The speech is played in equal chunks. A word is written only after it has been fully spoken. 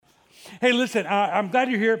Hey, listen, I'm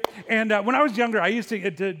glad you're here. And when I was younger, I used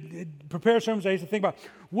to prepare sermons. I used to think about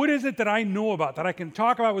what is it that I know about that I can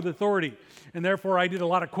talk about with authority. And therefore, I did a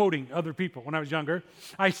lot of quoting other people when I was younger.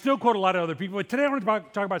 I still quote a lot of other people. But today, I want to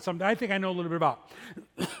talk about something I think I know a little bit about.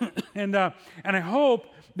 and I hope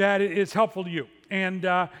that it is helpful to you. And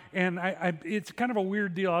it's kind of a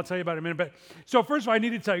weird deal. I'll tell you about it in a minute. But so first of all, I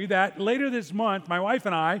need to tell you that later this month, my wife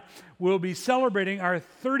and I will be celebrating our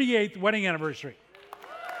 38th wedding anniversary.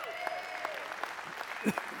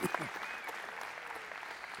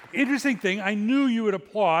 Interesting thing, I knew you would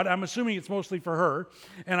applaud. I'm assuming it's mostly for her,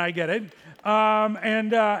 and I get it.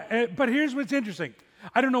 But here's what's interesting.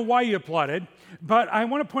 I don't know why you applauded, but I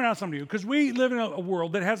want to point out something to you, because we live in a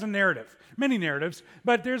world that has a narrative, many narratives,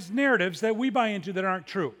 but there's narratives that we buy into that aren't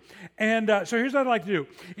true. And so here's what I'd like to do.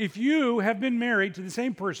 If you have been married to the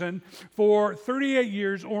same person for 38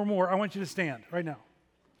 years or more, I want you to stand right now.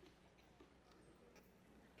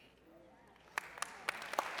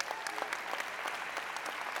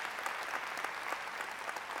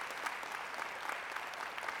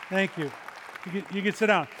 Thank you. You can sit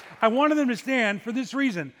down. I wanted them to stand for this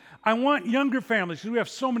reason. I want younger families, because we have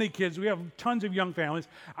so many kids, we have tons of young families.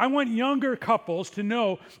 I want younger couples to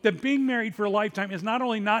know that being married for a lifetime is not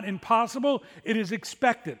only not impossible, it is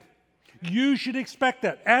expected. You should expect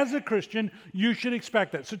that. As a Christian, you should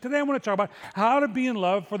expect that. So today I want to talk about how to be in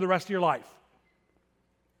love for the rest of your life.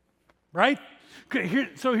 Right?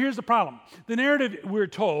 So here's the problem. The narrative we're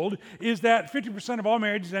told is that 50% of all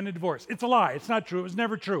marriages end in divorce. It's a lie. It's not true. It was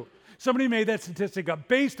never true. Somebody made that statistic up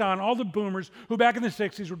based on all the boomers who back in the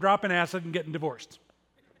 60s were dropping acid and getting divorced.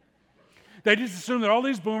 They just assumed that all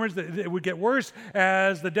these boomers, that it would get worse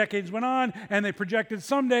as the decades went on, and they projected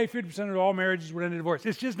someday 50% of all marriages would end in divorce.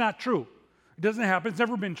 It's just not true. It doesn't happen. It's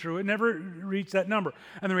never been true. It never reached that number.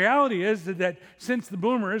 And the reality is that since the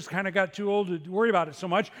boomers kind of got too old to worry about it so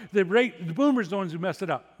much, the boomers are the ones who messed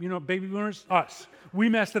it up. You know, baby boomers, us. We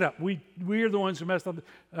messed it up. We are the ones who messed up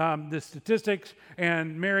the statistics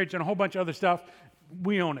and marriage and a whole bunch of other stuff.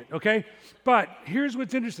 We own it, okay? But here's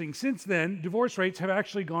what's interesting. Since then, divorce rates have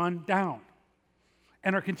actually gone down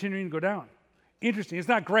and are continuing to go down. Interesting. It's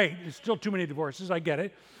not great. There's still too many divorces. I get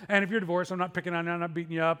it. And if you're divorced, I'm not picking on you. I'm not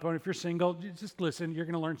beating you up. Or if you're single, just listen. You're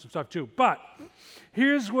going to learn some stuff too. But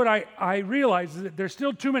here's what I realize is that there's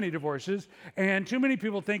still too many divorces, and too many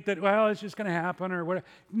people think that, well, it's just going to happen or whatever.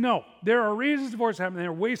 No. There are reasons divorce happens. There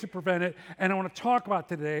are ways to prevent it, and I want to talk about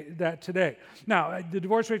that today. Now, the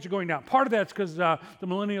divorce rates are going down. Part of that's because the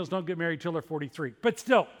millennials don't get married till they're 43. But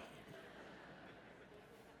still.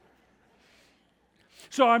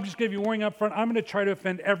 So I'm just giving you a warning up front. I'm going to try to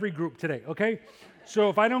offend every group today, okay? So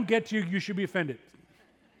if I don't get to you, you should be offended.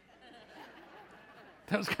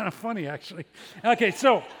 That was kind of funny, actually. Okay,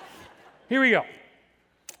 so here we go.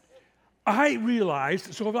 I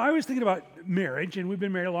realized, so if I was thinking about marriage, and we've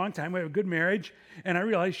been married a long time, we have a good marriage, and I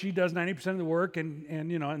realized she does 90% of the work,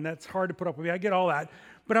 and that's hard to put up with me. I get all that.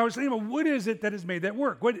 But I was thinking about what is it that has made that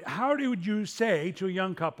work? How would you say to a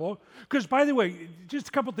young couple? Because, by the way, just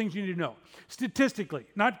a couple things you need to know. Statistically,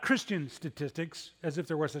 not Christian statistics, as if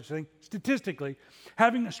there were such a thing. Statistically,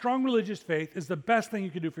 having a strong religious faith is the best thing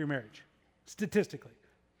you can do for your marriage. Statistically.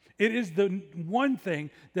 It is the one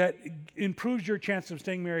thing that improves your chance of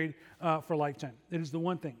staying married for a lifetime. It is the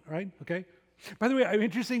one thing, right? Okay? By the way,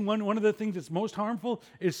 interesting, one of the things that's most harmful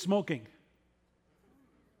is smoking.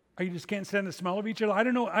 You just can't stand the smell of each other. I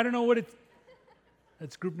don't know what it's.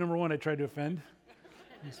 That's group number one I tried to offend.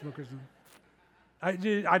 The smokers. I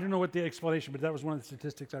don't know what the explanation, but that was one of the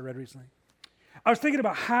statistics I read recently. I was thinking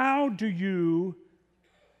about how do you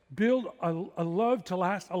build a love to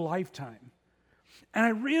last a lifetime? And I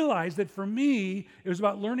realized that for me, it was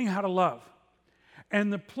about learning how to love.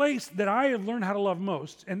 And the place that I have learned how to love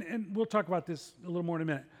most, and we'll talk about this a little more in a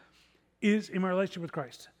minute, is in my relationship with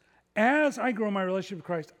Christ. As I grow in my relationship with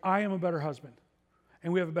Christ, I am a better husband,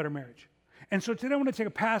 and we have a better marriage. And so today I want to take a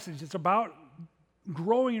passage that's about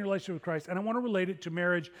growing in your relationship with Christ, and I want to relate it to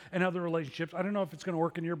marriage and other relationships. I don't know if it's going to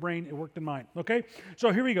work in your brain. It worked in mine, okay?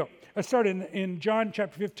 So here we go. Let's start in John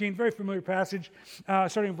chapter 15, very familiar passage.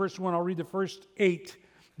 Starting in verse 1, I'll read the first 8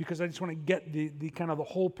 because I just want to get the kind of the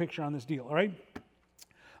whole picture on this deal, all right?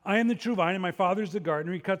 I am the true vine, and my Father is the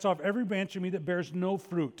gardener. He cuts off every branch in me that bears no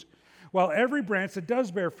fruit, while every branch that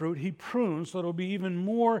does bear fruit, he prunes so it will be even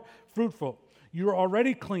more fruitful. You are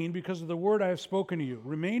already clean because of the word I have spoken to you.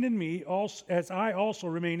 Remain in me as I also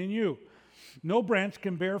remain in you. No branch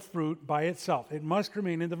can bear fruit by itself. It must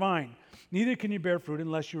remain in the vine. Neither can you bear fruit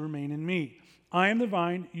unless you remain in me. I am the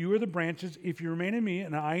vine, you are the branches. If you remain in me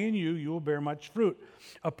and I in you, you will bear much fruit.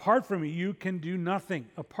 Apart from me, you can do nothing.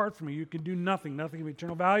 Apart from me, you can do nothing. Nothing of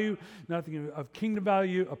eternal value, nothing of kingdom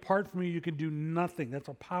value. Apart from me, you can do nothing. That's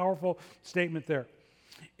a powerful statement there.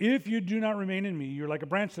 If you do not remain in me, you're like a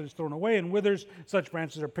branch that is thrown away and withers. Such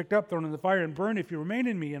branches are picked up, thrown in the fire, and burned. If you remain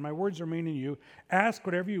in me and my words remain in you, ask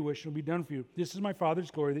whatever you wish, and it will be done for you. This is my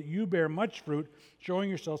Father's glory, that you bear much fruit, showing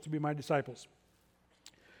yourselves to be my disciples.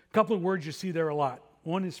 A couple of words you see there a lot.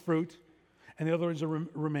 One is fruit, and the other is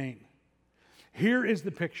remain. Here is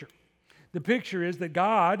the picture. The picture is that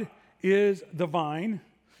God is the vine.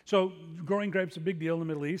 So growing grapes is a big deal in the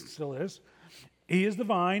Middle East, still is. He is the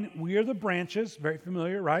vine. We are the branches. Very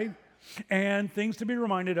familiar, right? And things to be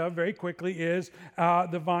reminded of very quickly is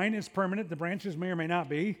the vine is permanent. The branches may or may not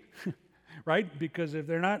be, right? Because if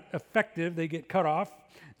they're not effective, they get cut off,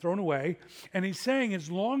 thrown away. And he's saying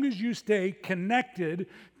as long as you stay connected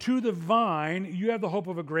to the vine, you have the hope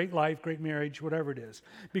of a great life, great marriage, whatever it is.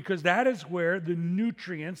 Because that is where the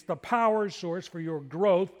nutrients, the power source for your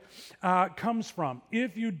growth comes from.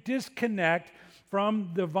 If you disconnect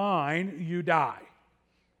from the vine, you die.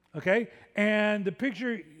 Okay? And the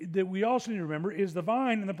picture that we also need to remember is the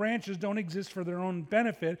vine and the branches don't exist for their own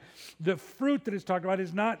benefit. The fruit that is talked about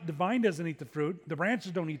is not, the vine doesn't eat the fruit, the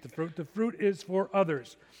branches don't eat the fruit. The fruit is for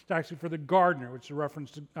others. It's actually for the gardener, which is a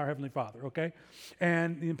reference to our Heavenly Father, okay?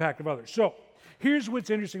 And the impact of others. So, here's what's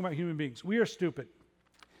interesting about human beings. We are stupid.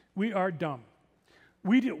 We are dumb.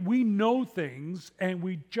 We know things and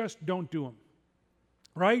we just don't do them.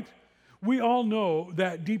 Right? We all know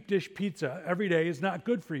that deep dish pizza every day is not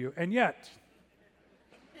good for you, and yet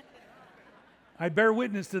I bear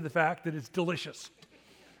witness to the fact that it's delicious.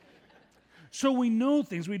 So we know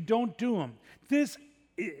things, we don't do them.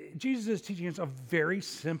 Jesus is teaching us a very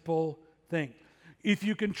simple thing. If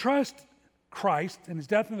you can trust Christ and his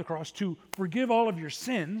death on the cross to forgive all of your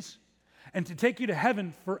sins and to take you to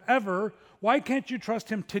heaven forever, why can't you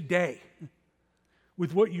trust him today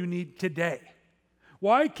with what you need today?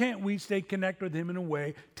 Why can't we stay connected with him in a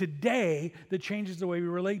way today that changes the way we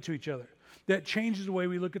relate to each other, that changes the way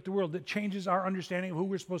we look at the world, that changes our understanding of who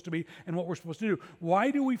we're supposed to be and what we're supposed to do? Why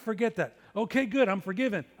do we forget that? Okay, good, I'm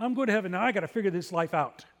forgiven. I'm going to heaven. Now I got to figure this life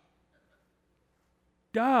out.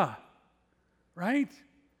 Duh. Right?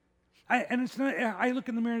 I look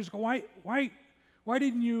in the mirror and just go, why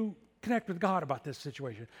didn't you connect with God about this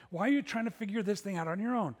situation? Why are you trying to figure this thing out on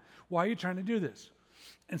your own? Why are you trying to do this?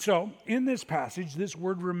 And so, in this passage, this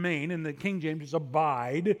word remain, in the King James is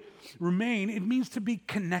abide. Remain, it means to be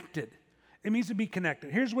connected. It means to be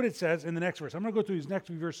connected. Here's what it says in the next verse. I'm going to go through these next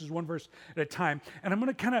few verses, one verse at a time, and I'm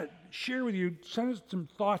going to kind of share with you some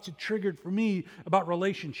thoughts that triggered for me about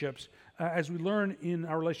relationships as we learn in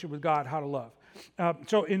our relationship with God how to love.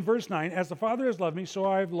 So in verse 9, as the Father has loved me, so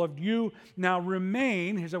I have loved you. Now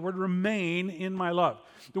remain, here's that word remain in my love.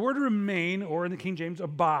 The word remain, or in the King James,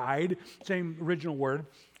 abide, same original word,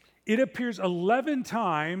 it appears 11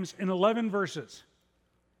 times in 11 verses.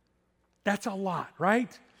 That's a lot,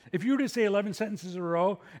 right? If you were to say 11 sentences in a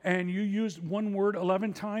row and you used one word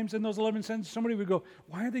 11 times in those 11 sentences, somebody would go,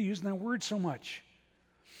 why are they using that word so much?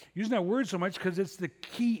 Using that word so much because it's the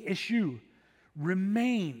key issue.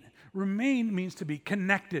 Remain. Remain means to be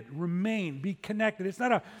connected. Remain, be connected. It's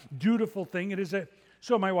not a dutiful thing. It is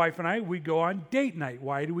so my wife and I, we go on date night.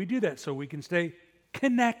 Why do we do that? So we can stay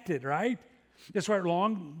connected, right? That's why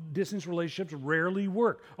long-distance relationships rarely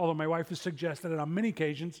work. Although my wife has suggested that on many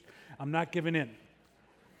occasions, I'm not giving in.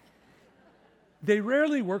 They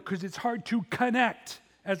rarely work because it's hard to connect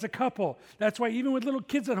as a couple. That's why even with little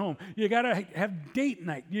kids at home, you got to have date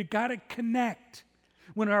night. You got to connect.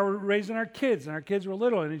 When we were raising our kids, and our kids were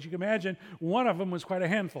little, and as you can imagine, one of them was quite a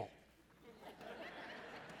handful.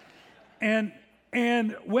 And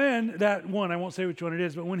when that one, I won't say which one it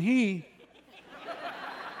is, but when he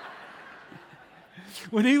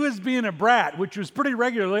was being a brat, which was pretty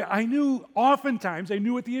regularly, oftentimes I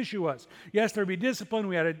knew what the issue was. Yes, there'd be discipline,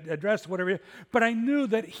 we had to address whatever, but I knew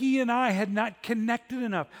that he and I had not connected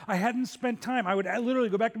enough. I hadn't spent time. I would literally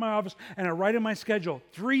go back to my office and I'd write in my schedule,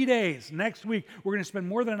 3 days, next week, we're going to spend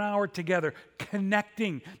more than an hour together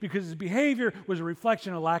connecting, because his behavior was a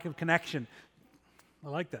reflection of lack of connection. I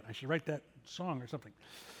like that. I should write that song or something.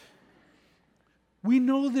 We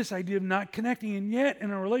know this idea of not connecting, and yet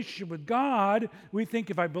in a relationship with God, we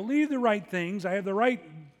think if I believe the right things, I have the right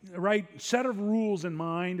set of rules in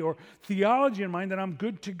mind or theology in mind, then I'm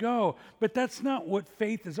good to go. But that's not what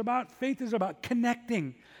faith is about. Faith is about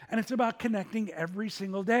connecting, and it's about connecting every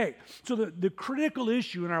single day. So the critical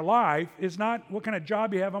issue in our life is not what kind of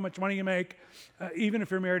job you have, how much money you make, even if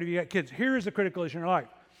you're married, if you got kids. Here is the critical issue in our life.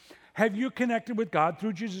 Have you connected with God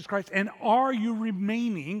through Jesus Christ, and are you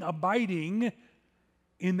remaining, abiding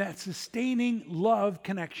in that sustaining love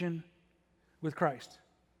connection with Christ?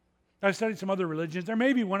 I've studied some other religions. There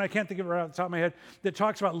may be one, I can't think of it right off the top of my head, that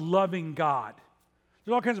talks about loving God.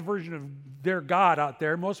 There's all kinds of versions of their God out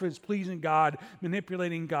there. Most of it's pleasing God,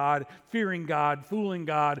 manipulating God, fearing God, fooling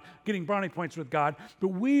God, getting brownie points with God. But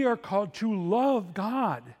we are called to love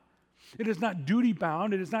God. It is not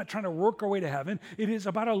duty-bound. It is not trying to work our way to heaven. It is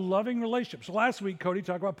about a loving relationship. So last week, Cody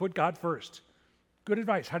talked about put God first. Good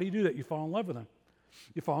advice. How do you do that? You fall in love with Him.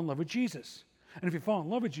 You fall in love with Jesus. And if you fall in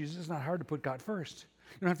love with Jesus, it's not hard to put God first.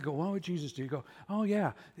 You don't have to go, well, what would Jesus do? You go, oh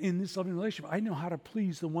yeah, in this loving relationship, I know how to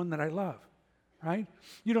please the one that I love, right?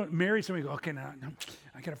 You don't marry somebody and go, okay, now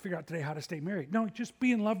I got to figure out today how to stay married. No, just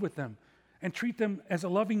be in love with them and treat them as a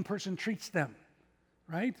loving person treats them,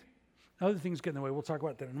 right? Other things get in the way. We'll talk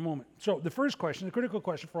about that in a moment. So the first question, the critical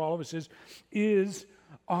question for all of us is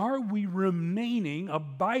are we remaining,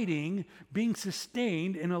 abiding, being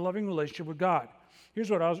sustained in a loving relationship with God?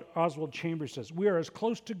 Here's what Oswald Chambers says. We are as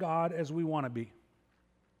close to God as we want to be.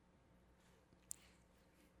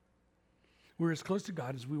 We're as close to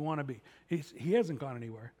God as we want to be. He hasn't gone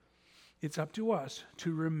anywhere. It's up to us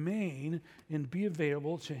to remain and be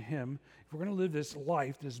available to Him if we're going to live this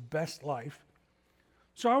life, this best life.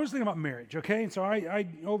 So I was thinking about marriage, okay? And so I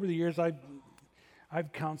over the years,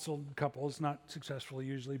 I've counseled couples, not successfully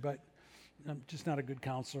usually, but I'm just not a good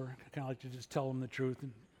counselor. I kind of like to just tell them the truth,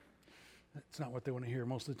 and that's not what they want to hear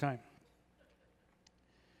most of the time.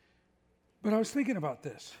 But I was thinking about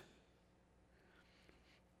this.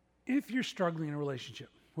 If you're struggling in a relationship,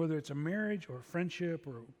 whether it's a marriage or a friendship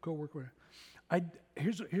or a co-worker,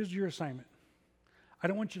 here's your assignment. I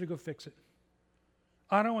don't want you to go fix it.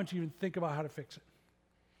 I don't want you to even think about how to fix it.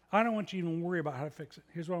 I don't want you to even worry about how to fix it.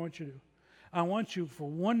 Here's what I want you to do. I want you for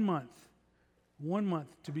 1 month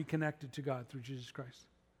to be connected to God through Jesus Christ.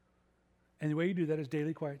 And the way you do that is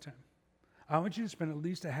daily quiet time. I want you to spend at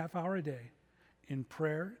least a half hour a day in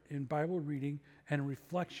prayer, in Bible reading, and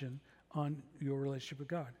reflection on your relationship with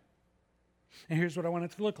God. And here's what I want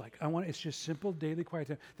it to look like. It's just simple daily quiet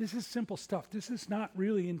time. This is simple stuff. This is not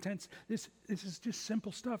really intense. This is just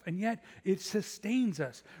simple stuff. And yet it sustains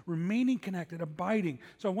us, remaining connected, abiding.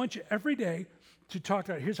 So I want you every day to talk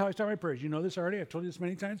about, here's how I start my prayers. You know this already. I've told you this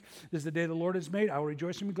many times. This is the day the Lord has made. I will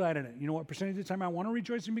rejoice and be glad in it. You know what percentage of the time I want to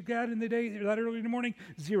rejoice and be glad in the day, that early in the morning?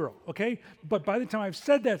 0, okay? But by the time I've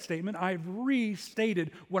said that statement, I've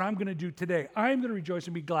restated what I'm going to do today. I'm going to rejoice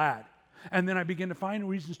and be glad. And then I begin to find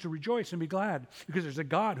reasons to rejoice and be glad because there's a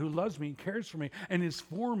God who loves me and cares for me and is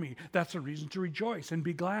for me. That's a reason to rejoice and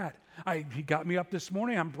be glad. He got me up this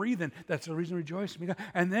morning. I'm breathing. That's a reason to rejoice and be glad.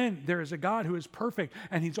 And then there is a God who is perfect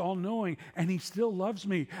and He's all-knowing and He still loves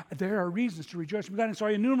me. There are reasons to rejoice and be glad. And so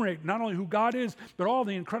I enumerate not only who God is, but all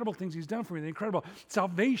the incredible things He's done for me, the incredible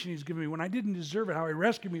salvation He's given me when I didn't deserve it, how He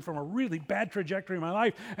rescued me from a really bad trajectory in my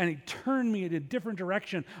life and He turned me in a different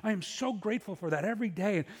direction. I am so grateful for that every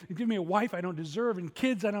day. And He gave me a wife I don't deserve and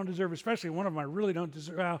kids I don't deserve, especially one of them I really don't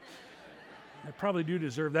deserve. Well, I probably do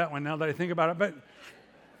deserve that one now that I think about it,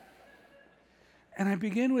 and I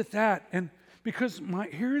begin with that, and because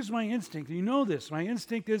here's my instinct. You know this. My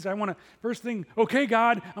instinct is I want to, first thing, okay,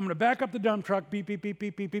 God, I'm going to back up the dump truck, beep, beep, beep,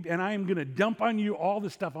 beep, beep, beep, and I am going to dump on you all the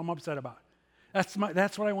stuff I'm upset about. That's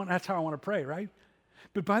what I want. That's how I want to pray, right?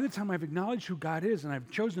 But by the time I've acknowledged who God is and I've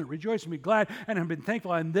chosen to rejoice and be glad and I've been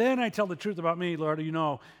thankful, and then I tell the truth about me, Lord, you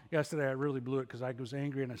know, yesterday I really blew it because I was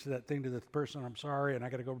angry and I said that thing to the person, I'm sorry, and I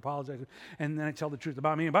got to go apologize. And then I tell the truth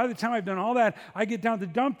about me. And by the time I've done all that, I get down, the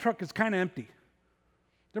dump truck is kind of empty.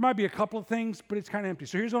 There might be a couple of things, but it's kind of empty.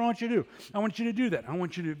 So here's what I want you to do. I want you to do that. I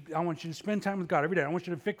want you to spend time with God every day. I want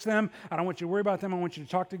you to fix them. I don't want you to worry about them. I want you to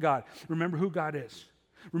talk to God. Remember who God is.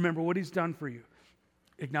 Remember what He's done for you.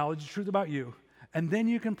 Acknowledge the truth about you. And then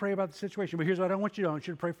you can pray about the situation. But here's what I don't want you to do. I want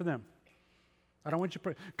you to pray for them. I don't want you to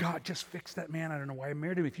pray, God, just fix that man. I don't know why I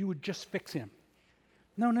married him. If you would just fix him.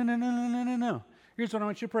 No. Here's what I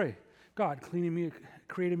want you to pray. God,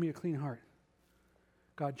 created me a clean heart.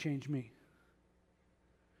 God, change me.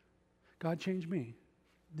 God, change me.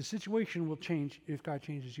 The situation will change if God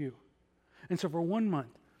changes you. And so for 1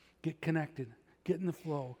 month, get connected, get in the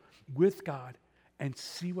flow with God, and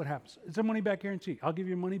see what happens. It's a money-back guarantee. I'll give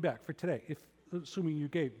you money back for today, assuming you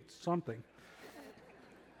gave something.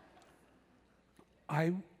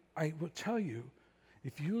 I will tell you,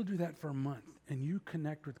 if you'll do that for a month and you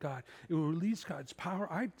connect with God, it will release God's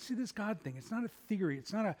power. I see this God thing. It's not a theory.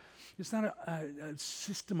 It's not a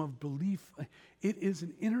system of belief. It is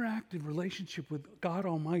an interactive relationship with God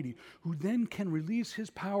Almighty, who then can release his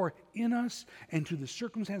power in us and to the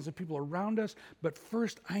circumstances of people around us. But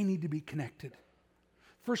first, I need to be connected.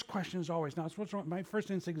 First question is always, now, what's wrong? My first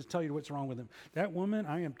instinct is to tell you what's wrong with them. That woman,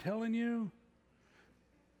 I am telling you,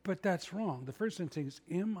 but that's wrong. The first instinct is,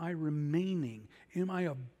 am I remaining? Am I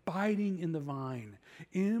abiding in the vine?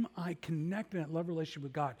 Am I connected in that love relationship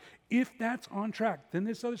with God? If that's on track, then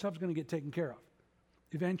this other stuff is going to get taken care of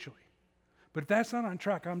eventually. But if that's not on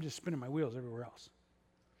track, I'm just spinning my wheels everywhere else.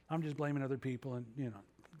 I'm just blaming other people and,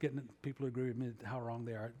 getting people to agree with me how wrong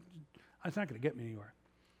they are. It's not going to get me anywhere,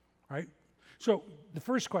 right? So the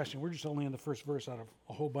first question, we're just only in the first verse out of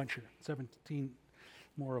a whole bunch here, 17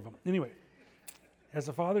 more of them. Anyway. As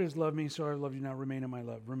the Father has loved me, so I love you now. Remain in my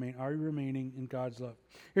love. Are you remaining in God's love?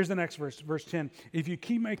 Here's the next verse, verse 10. If you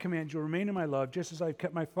keep my commands, you'll remain in my love, just as I've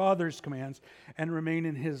kept my Father's commands and remain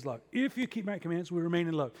in his love. If you keep my commands, we remain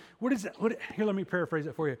in love. What is that? Here, let me paraphrase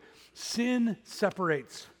it for you. Sin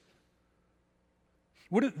separates.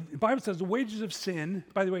 The Bible says the wages of sin,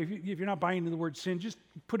 by the way, if you're not buying into the word sin, just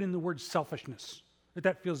put in the word selfishness. If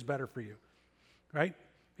that feels better for you, right?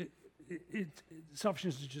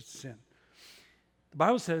 Selfishness is just sin. The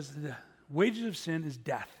Bible says the wages of sin is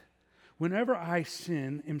death. Whenever I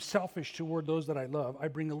sin, am selfish toward those that I love, I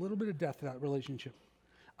bring a little bit of death to that relationship.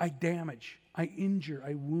 I damage, I injure,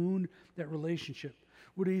 I wound that relationship.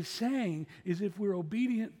 What he's saying is if we're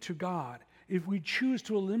obedient to God, if we choose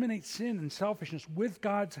to eliminate sin and selfishness with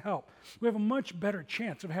God's help, we have a much better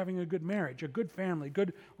chance of having a good marriage, a good family,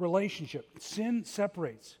 good relationship. Sin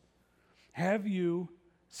separates. Have you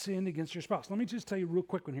sinned against your spouse? Let me just tell you a real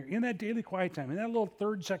quick one here. In that daily quiet time, in that little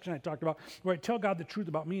third section I talked about, where I tell God the truth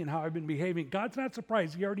about me and how I've been behaving, God's not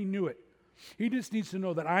surprised. He already knew it. He just needs to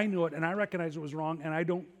know that I knew it and I recognize it was wrong and I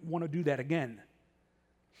don't want to do that again.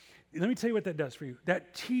 Let me tell you what that does for you.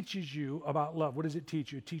 That teaches you about love. What does it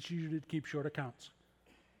teach you? It teaches you to keep short accounts.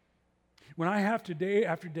 When I have to day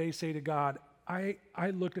after day say to God, I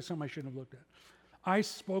looked at something I shouldn't have looked at. I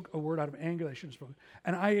spoke a word out of anger that I shouldn't have spoken.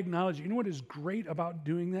 And I acknowledge it. You know what is great about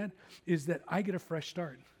doing that is that I get a fresh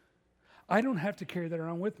start. I don't have to carry that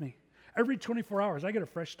around with me. Every 24 hours, I get a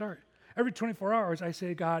fresh start. Every 24 hours, I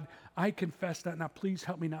say, God, I confess that. Now, please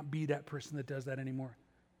help me not be that person that does that anymore.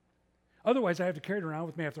 Otherwise, I have to carry it around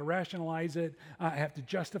with me. I have to rationalize it. I have to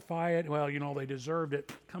justify it. Well, they deserved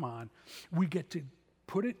it. Come on. We get to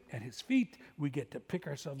put it at his feet. We get to pick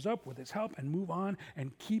ourselves up with his help and move on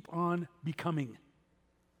and keep on becoming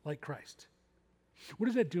like Christ. What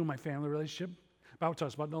does that do in my family relationship? The Bible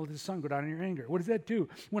talks about don't let the sun go down in your anger. What does that do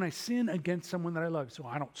when I sin against someone that I love? So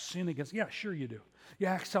I don't sin against, yeah, sure you do. You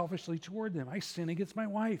act selfishly toward them. I sin against my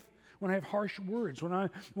wife when I have harsh words, when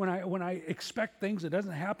I expect things that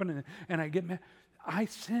doesn't happen and I get mad. I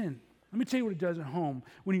sin. Let me tell you what it does at home.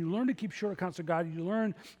 When you learn to keep short accounts of God, you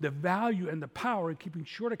learn the value and the power of keeping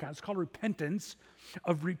short accounts. It's called repentance,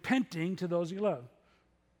 of repenting to those you love.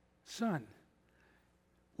 Son,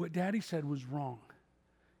 what Daddy said was wrong.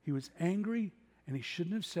 He was angry, and he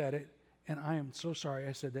shouldn't have said it, and I am so sorry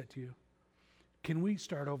I said that to you. Can we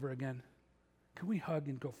start over again? Can we hug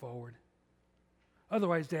and go forward?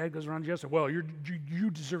 Otherwise, Dad goes around and says, well, you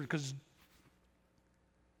deserve it because,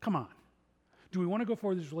 come on. Do we want to go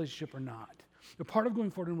forward in this relationship or not? The part of going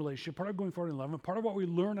forward in a relationship, part of going forward in love, and part of what we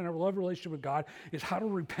learn in our love relationship with God is how to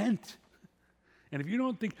repent. And if you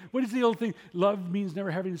don't think, what is the old thing? Love means never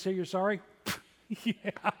having to say you're sorry?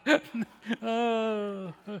 Yeah.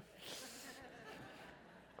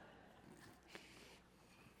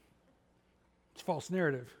 It's a false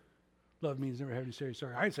narrative. Love means never having to say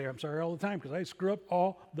sorry. I say I'm sorry all the time because I screw up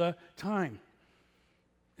all the time.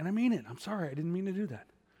 And I mean it. I'm sorry. I didn't mean to do that.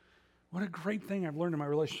 What a great thing I've learned in my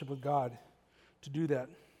relationship with God to do that.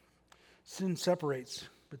 Sin separates,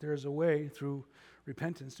 but there is a way through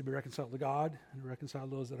repentance to be reconciled to God and to reconcile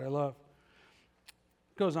those that I love.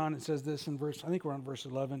 It goes on and says this in I think we're on verse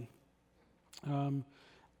 11.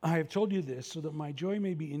 I have told you this so that my joy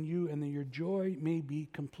may be in you and that your joy may be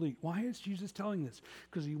complete. Why is Jesus telling this?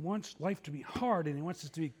 Because he wants life to be hard and he wants us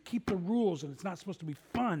to keep the rules and it's not supposed to be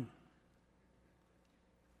fun.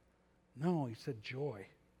 No, he said joy.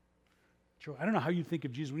 Joy. I don't know how you think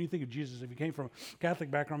of Jesus. When you think of Jesus, if you came from a Catholic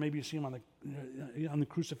background, maybe you see him on the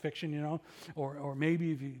crucifixion, or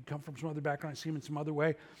maybe if you come from some other background, see him in some other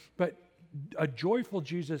way. But a joyful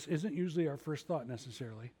Jesus isn't usually our first thought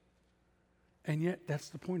necessarily. And yet, that's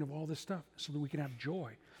the point of all this stuff, so that we can have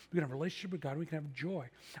joy. We can have a relationship with God. We can have joy.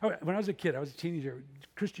 When I was a kid, I was a teenager,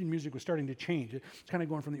 Christian music was starting to change. It's kind of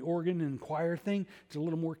going from the organ and choir thing to a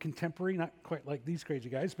little more contemporary, not quite like these crazy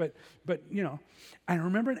guys, but you know. I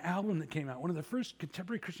remember an album that came out, one of the first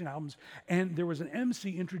contemporary Christian albums, and there was an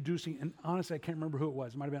MC introducing, and honestly, I can't remember who it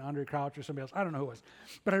was. It might have been Andre Crouch or somebody else. I don't know who it was.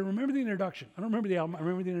 But I remember the introduction. I don't remember the album. I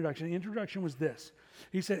remember the introduction. The introduction was this.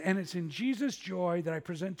 He said, and it's in Jesus' joy that I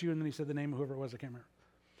present to you, and then he said the name of whoever it was. I can't remember.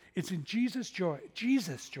 It's in Jesus' joy.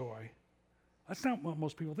 Jesus' joy. That's not what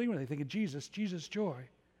most people think when they think of Jesus. Jesus' joy.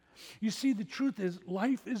 You see, the truth is,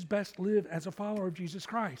 life is best lived as a follower of Jesus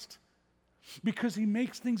Christ because he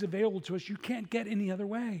makes things available to us you can't get any other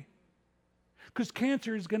way. Because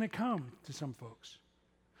cancer is going to come to some folks.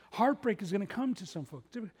 Heartbreak is going to come to some folks.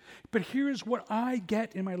 But here's what I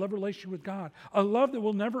get in my love relationship with God. A love that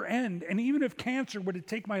will never end. And even if cancer were to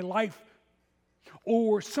take my life,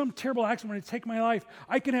 or some terrible accident were to take my life,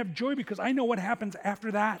 I can have joy because I know what happens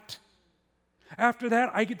after that. After that,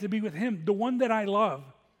 I get to be with him, the one that I love,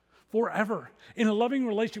 forever, in a loving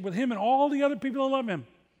relationship with him and all the other people that love him.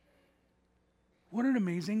 What an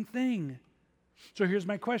amazing thing. So here's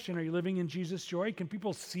my question. Are you living in Jesus' joy? Can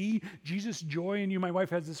people see Jesus' joy in you? My wife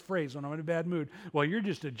has this phrase when I'm in a bad mood. Well, you're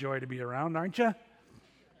just a joy to be around, aren't you?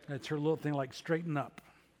 That's her little thing like straighten up.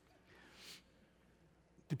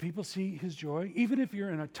 Do people see his joy? Even if you're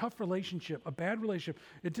in a tough relationship, a bad relationship,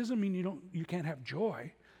 it doesn't mean you can't have joy.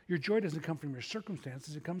 Your joy doesn't come from your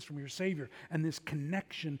circumstances. It comes from your Savior. And this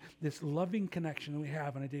connection, this loving connection that we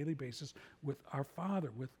have on a daily basis with our Father,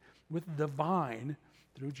 with the vine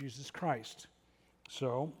through Jesus Christ.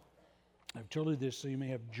 So, I've told you this so you may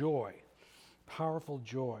have joy, powerful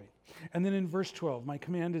joy. And then in verse 12, my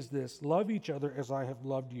command is this: love each other as I have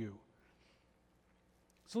loved you.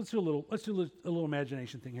 So let's do a little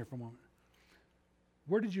imagination thing here for a moment.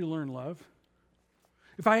 Where did you learn love?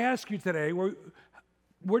 If I ask you today,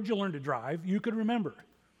 where'd you learn to drive? You could remember.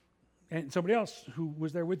 And somebody else who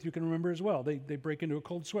was there with you can remember as well. They break into a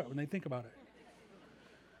cold sweat when they think about it.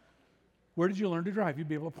 Where did you learn to drive? You'd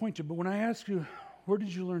be able to point to. But when I ask you, where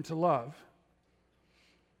did you learn to love?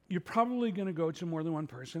 You're probably going to go to more than one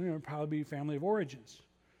person. It would probably be family of origins.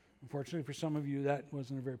 Unfortunately, for some of you, that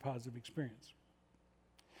wasn't a very positive experience.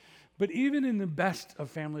 But even in the best of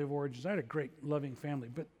family of origins, I had a great, loving family.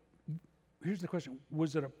 But here's the question.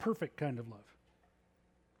 Was it a perfect kind of love?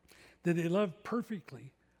 Did they love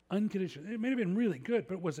perfectly, unconditionally? It may have been really good,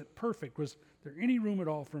 but was it perfect? Was there any room at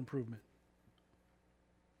all for improvement?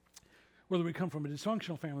 Whether we come from a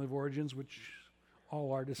dysfunctional family of origins, which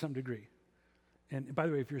all are to some degree. And by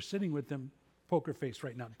the way, if you're sitting with them, poker face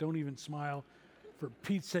right now. Don't even smile. For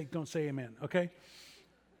Pete's sake, don't say amen, okay?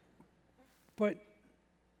 But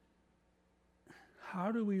how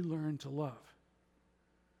do we learn to love?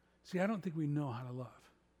 See, I don't think we know how to love.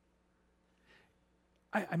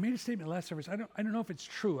 I made a statement last service. I don't know if it's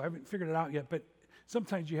true. I haven't figured it out yet, but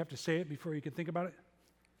sometimes you have to say it before you can think about it.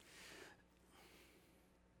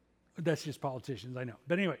 That's just politicians, I know.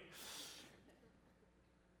 But anyway,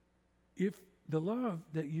 if the love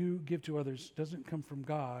that you give to others doesn't come from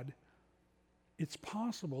God, it's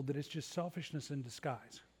possible that it's just selfishness in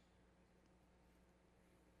disguise.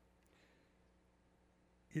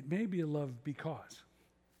 It may be a love because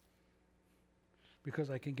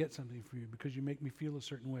I can get something from you, because you make me feel a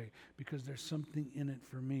certain way, because there's something in it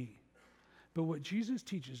for me. But what Jesus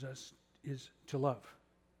teaches us is to love.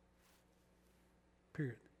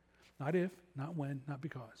 Period. Not if, not when, not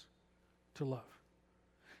because. To love.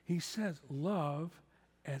 He says, love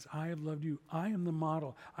as I have loved you. I am the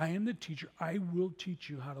model. I am the teacher. I will teach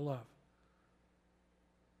you how to love.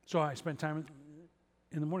 So I spend time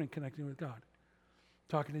in the morning connecting with God,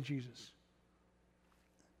 talking to Jesus.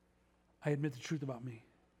 I admit the truth about me.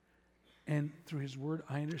 And through his word,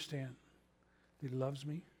 I understand that he loves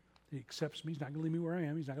me, that he accepts me. He's not going to leave me where I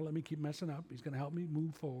am. He's not going to let me keep messing up. He's going to help me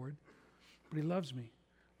move forward. But he loves me.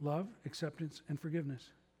 Love, acceptance, and forgiveness.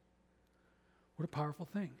 What a powerful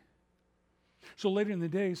thing. So later in the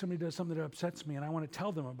day, somebody does something that upsets me, and I want to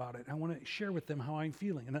tell them about it. I want to share with them how I'm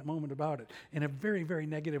feeling in that moment about it in a very, very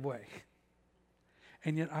negative way.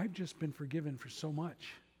 And yet I've just been forgiven for so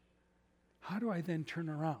much. How do I then turn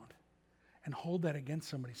around and hold that against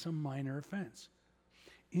somebody, some minor offense?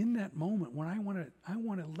 In that moment when I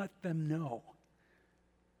want to let them know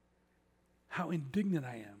how indignant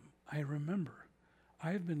I am, I remember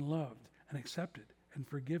I have been loved and accepted and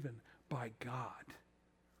forgiven by God.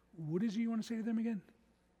 What is it you want to say to them again?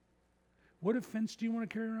 What offense do you want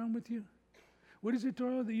to carry around with you? What is it,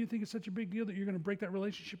 Dora, that you think is such a big deal that you're going to break that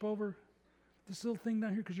relationship over? This little thing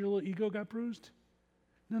down here because your little ego got bruised?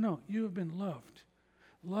 No, you have been loved.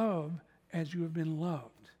 Love as you have been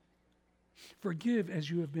loved. Forgive as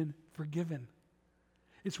you have been forgiven.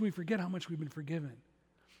 It's when we forget how much we've been forgiven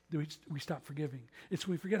that we stop forgiving. It's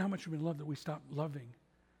when we forget how much we've been loved that we stop loving.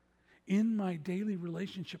 In my daily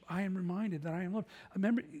relationship, I am reminded that I am loved.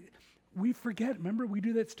 Remember, we forget. Remember, we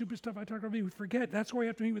do that stupid stuff I talked about. We forget. That's why we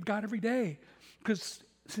have to meet with God every day. Because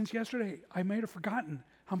since yesterday, I might have forgotten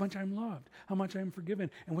how much I'm loved, how much I'm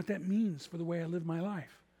forgiven, and what that means for the way I live my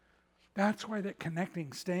life. That's why that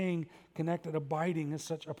connecting, staying connected, abiding is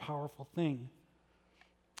such a powerful thing.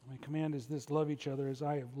 My command is this: love each other as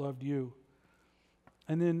I have loved you.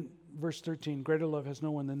 And then verse 13, greater love has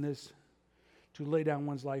no one than this, to lay down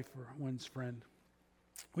one's life for one's friend.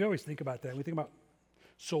 We always think about that. We think about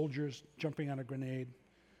soldiers jumping on a grenade,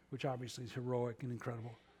 which obviously is heroic and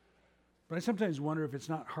incredible. But I sometimes wonder if it's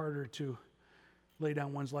not harder to lay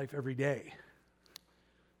down one's life every day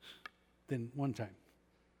than one time.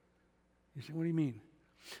 You say, what do you mean?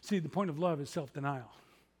 See, the point of love is self-denial.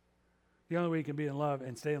 The only way you can be in love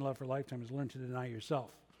and stay in love for a lifetime is learn to deny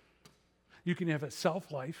yourself. You can have a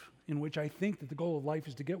self-life in which I think that the goal of life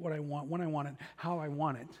is to get what I want, when I want it, how I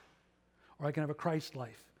want it. Or I can have a Christ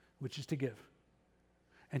life, which is to give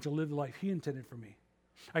and to live the life He intended for me.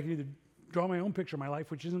 I can either draw my own picture of my life,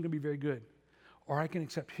 which isn't going to be very good, or I can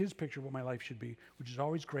accept His picture of what my life should be, which is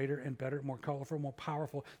always greater and better, more colorful, more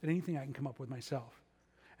powerful than anything I can come up with myself.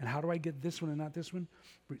 And how do I get this one and not this one?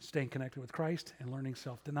 Staying connected with Christ and learning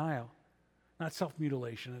self-denial. Not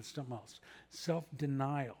self-mutilation, it's something else.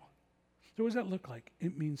 Self-denial. So what does that look like?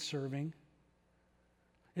 It means serving.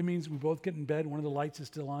 It means we both get in bed, one of the lights is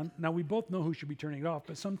still on. Now, we both know who should be turning it off,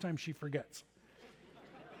 but sometimes she forgets.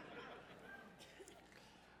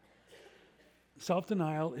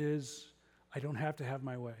 Self-denial is, I don't have to have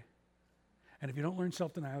my way. And if you don't learn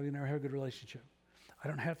self-denial, you never have a good relationship. I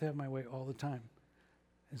don't have to have my way all the time.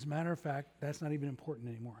 As a matter of fact, that's not even important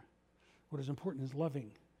anymore. What is important is loving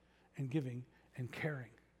and giving and caring.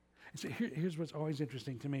 And so here's what's always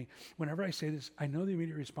interesting to me. Whenever I say this, I know the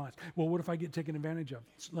immediate response. Well, what if I get taken advantage of?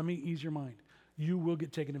 So let me ease your mind. You will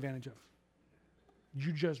get taken advantage of.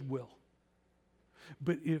 You just will.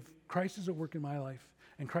 But if Christ is at work in my life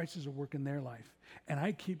and Christ is at work in their life, and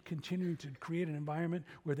I keep continuing to create an environment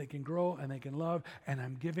where they can grow and they can love and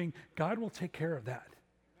I'm giving, God will take care of that.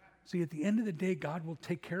 See, at the end of the day, God will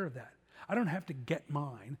take care of that. I don't have to get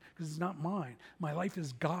mine because it's not mine. My life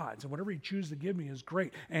is God's, and whatever He chooses to give me is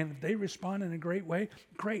great. And if they respond in a great way,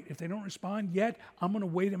 great. If they don't respond yet, I'm going to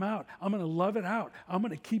wait them out. I'm going to love it out. I'm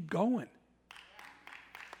going to keep going.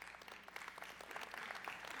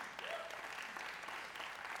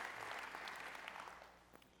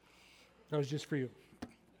 That was just for you.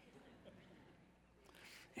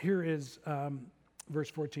 Here is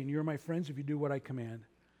verse 14. You're my friends if you do what I command.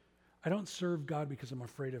 I don't serve God because I'm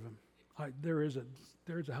afraid of Him. There is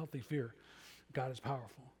a healthy fear. God is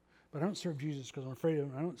powerful. But I don't serve Jesus because I'm afraid of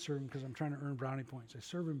Him. I don't serve Him because I'm trying to earn brownie points. I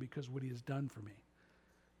serve Him because of what He has done for me.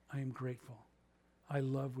 I am grateful. I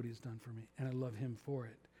love what He has done for me, and I love Him for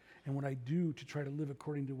it. And what I do to try to live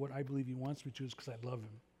according to what I believe He wants me to is because I love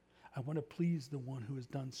Him. I want to please the one who has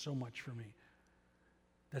done so much for me.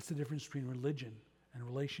 That's the difference between religion and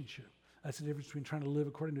relationship. That's the difference between trying to live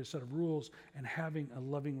according to a set of rules and having a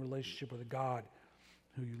loving relationship with a God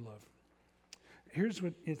who you love. Here's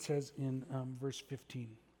what it says in verse 15.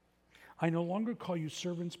 I no longer call you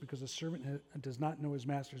servants because a servant does not know his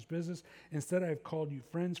master's business. Instead, I have called you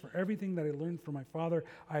friends. For everything that I learned from my Father,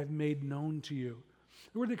 I have made known to you.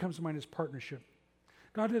 The word that comes to mind is partnership.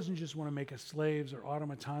 God doesn't just want to make us slaves or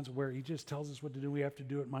automatons where He just tells us what to do. We have to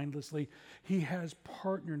do it mindlessly. He has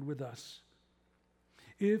partnered with us.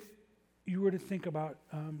 If you were to think about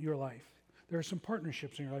your life, there are some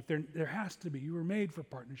partnerships in your life. There has to be. You were made for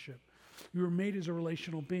partnership. You were made as a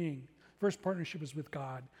relational being. First partnership is with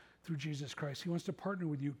God through Jesus Christ. He wants to partner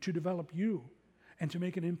with you to develop you and to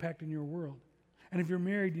make an impact in your world. And if you're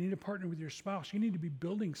married, you need to partner with your spouse. You need to be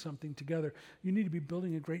building something together. You need to be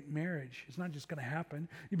building a great marriage. It's not just going to happen.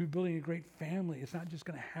 You need to be building a great family. It's not just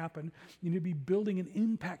going to happen. You need to be building an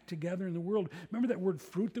impact together in the world. Remember that word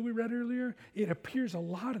fruit that we read earlier? It appears a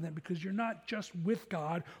lot in that because you're not just with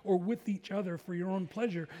God or with each other for your own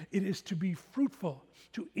pleasure. It is to be fruitful,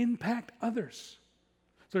 to impact others.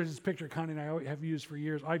 So there's this picture Connie and I have used for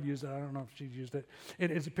years. I've used it. I don't know if she's used it.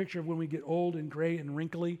 It's a picture of when we get old and gray and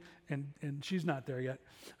wrinkly, and she's not there yet.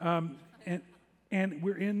 And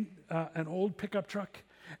we're in an old pickup truck,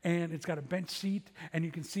 and it's got a bench seat, and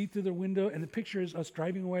you can see through the window, and the picture is us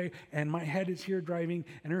driving away, and my head is here driving,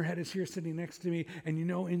 and her head is here sitting next to me, and you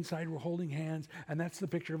know inside we're holding hands, and that's the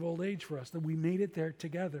picture of old age for us, that we made it there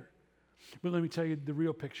together. But let me tell you the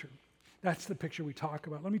real picture. That's the picture we talk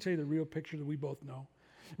about. Let me tell you the real picture that we both know.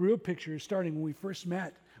 The real picture is starting when we first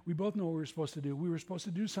met. We both know what we were supposed to do. We were supposed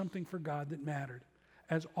to do something for God that mattered,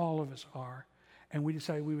 as all of us are. And we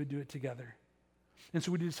decided we would do it together. And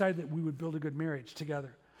so we decided that we would build a good marriage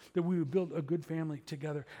together, that we would build a good family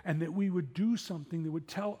together, and that we would do something that would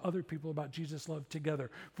tell other people about Jesus' love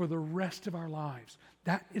together for the rest of our lives.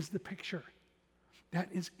 That is the picture. That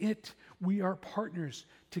is it. We are partners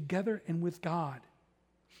together and with God.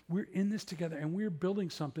 We're in this together, and we're building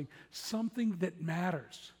something that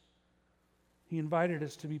matters. He invited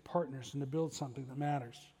us to be partners and to build something that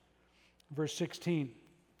matters. Verse 16.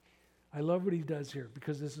 I love what he does here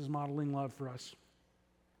because this is modeling love for us.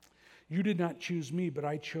 You did not choose me, but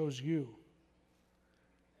I chose you.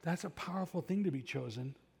 That's a powerful thing to be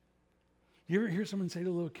chosen. You ever hear someone say to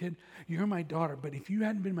a little kid, you're my daughter, but if you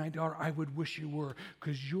hadn't been my daughter, I would wish you were,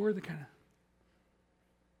 because you're the kind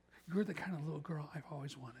of little girl I've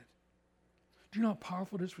always wanted. Do you know how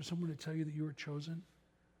powerful it is for someone to tell you that you were chosen?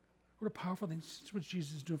 What a powerful thing. This is what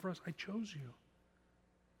Jesus is doing for us. I chose you.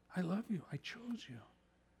 I love you. I chose you.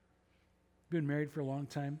 Been married for a long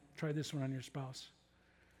time? Try this one on your spouse.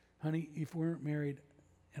 Honey, if we weren't married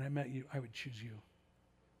and I met you, I would choose you.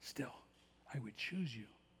 Still, I would choose you.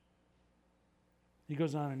 He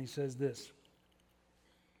goes on and he says this.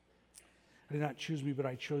 I did not choose me, but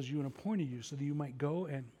I chose you and appointed you so that you might go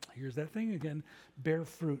and, here's that thing again, bear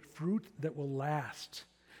fruit that will last.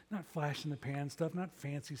 Not flash in the pan stuff, not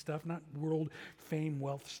fancy stuff, not world fame,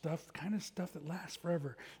 wealth stuff, kind of stuff that lasts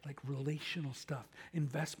forever, like relational stuff,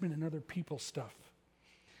 investment in other people's stuff.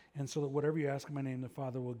 And so that whatever you ask in my name, the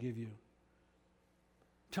Father will give you.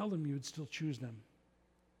 Tell them you would still choose them.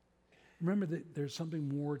 Remember that there's something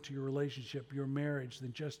more to your relationship, your marriage,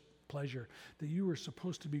 than just pleasure, that you were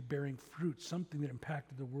supposed to be bearing fruit, something that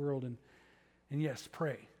impacted the world. And yes,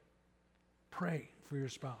 pray. Pray for your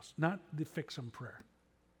spouse, not the fix 'em prayer,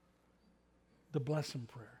 the bless 'em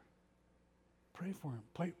prayer. Pray for him.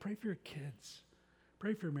 Pray for your kids.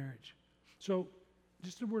 Pray for your marriage. So,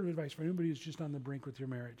 just a word of advice for anybody who's just on the brink with your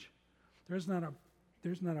marriage. There's not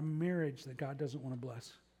a marriage that God doesn't want to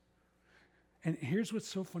bless. And here's what's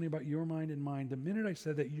so funny about your mind and mine. The minute I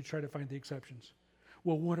said that, you try to find the exceptions.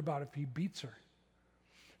 Well, what about if he beats her?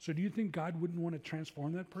 So do you think God wouldn't want to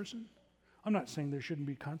transform that person? I'm not saying there shouldn't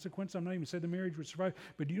be consequence. I'm not even saying the marriage would survive.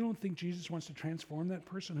 But you don't think Jesus wants to transform that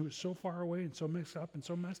person who is so far away and so messed up and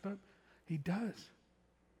so messed up? He does.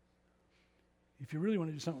 If you really want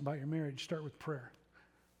to do something about your marriage, start with prayer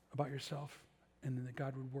about yourself, and then that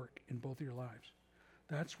God would work in both of your lives.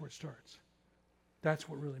 That's where it starts. That's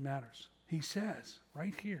what really matters. He says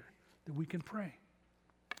right here that we can pray,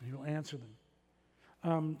 and he will answer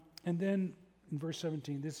them. And then in verse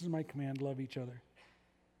 17, this is my command, love each other.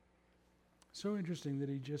 So interesting that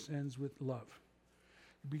he just ends with love.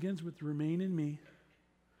 He begins with remain in me,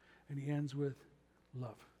 and he ends with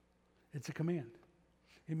love. It's a command.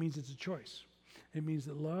 It means it's a choice. It means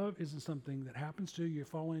that love isn't something that happens to you, you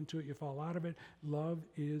fall into it, you fall out of it. Love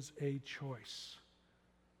is a choice.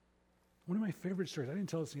 One of my favorite stories, I didn't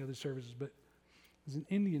tell this in the other services, but there's an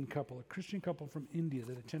Indian couple, a Christian couple from India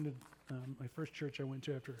that attended my first church I went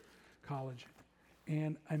to after college.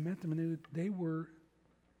 And I met them, and they were,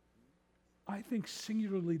 I think,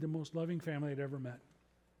 singularly the most loving family I'd ever met.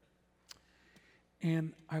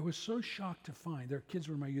 And I was so shocked to find, their kids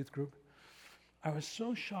were in my youth group, I was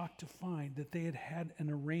so shocked to find that they had had an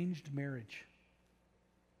arranged marriage.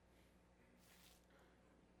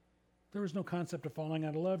 There was no concept of falling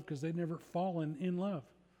out of love because they'd never fallen in love.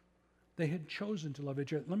 They had chosen to love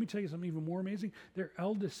each other. Let me tell you something even more amazing. Their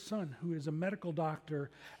eldest son, who is a medical doctor,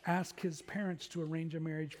 asked his parents to arrange a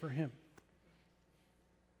marriage for him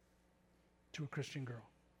to a Christian girl.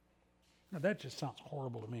 Now that just sounds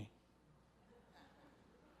horrible to me.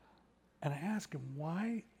 And I asked him,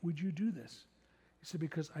 why would you do this? He said,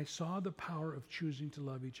 because I saw the power of choosing to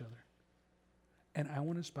love each other. And I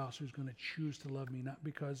want a spouse who's going to choose to love me, not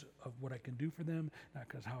because of what I can do for them, not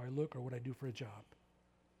because how I look or what I do for a job.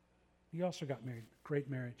 He also got married. Great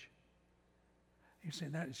marriage. You're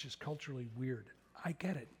saying that is just culturally weird. I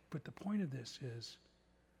get it. But the point of this is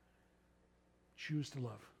choose to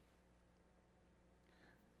love.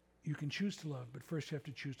 You can choose to love, but first you have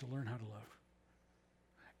to choose to learn how to love.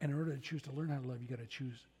 And in order to choose to learn how to love, you got to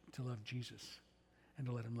choose to love Jesus and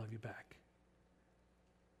to let him love you back.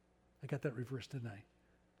 I got that reversed, didn't I?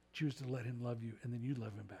 Choose to let him love you, and then you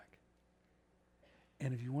love him back.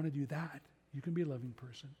 And if you want to do that, you can be a loving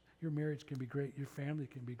person. Your marriage can be great. Your family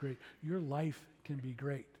can be great. Your life can be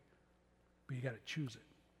great. But you got to choose it.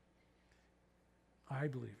 I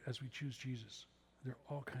believe as we choose Jesus, there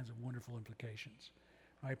are all kinds of wonderful implications.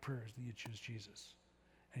 My prayer is that you choose Jesus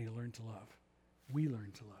and you learn to love. We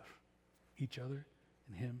learn to love each other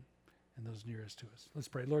and him and those nearest to us. Let's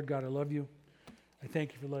pray. Lord God, I love you. I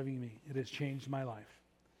thank you for loving me. It has changed my life.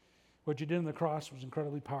 What you did on the cross was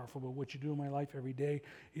incredibly powerful, but what you do in my life every day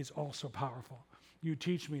is also powerful. You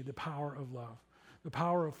teach me the power of love, the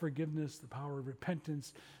power of forgiveness, the power of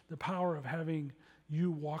repentance, the power of having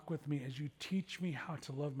you walk with me as you teach me how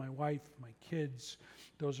to love my wife, my kids,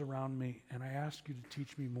 those around me. And I ask you to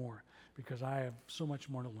teach me more because I have so much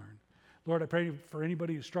more to learn. Lord, I pray for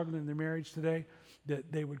anybody who's struggling in their marriage today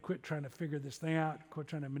that they would quit trying to figure this thing out, quit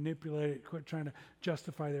trying to manipulate it, quit trying to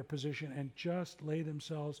justify their position, and just lay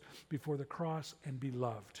themselves before the cross and be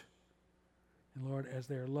loved. And Lord, as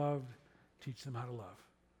they are loved, teach them how to love.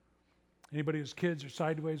 Anybody whose kids are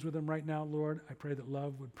sideways with them right now, Lord, I pray that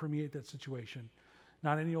love would permeate that situation.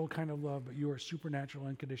 Not any old kind of love, but your supernatural,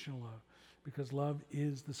 unconditional love, because love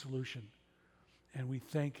is the solution. And we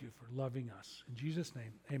thank you for loving us. In Jesus'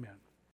 name, amen.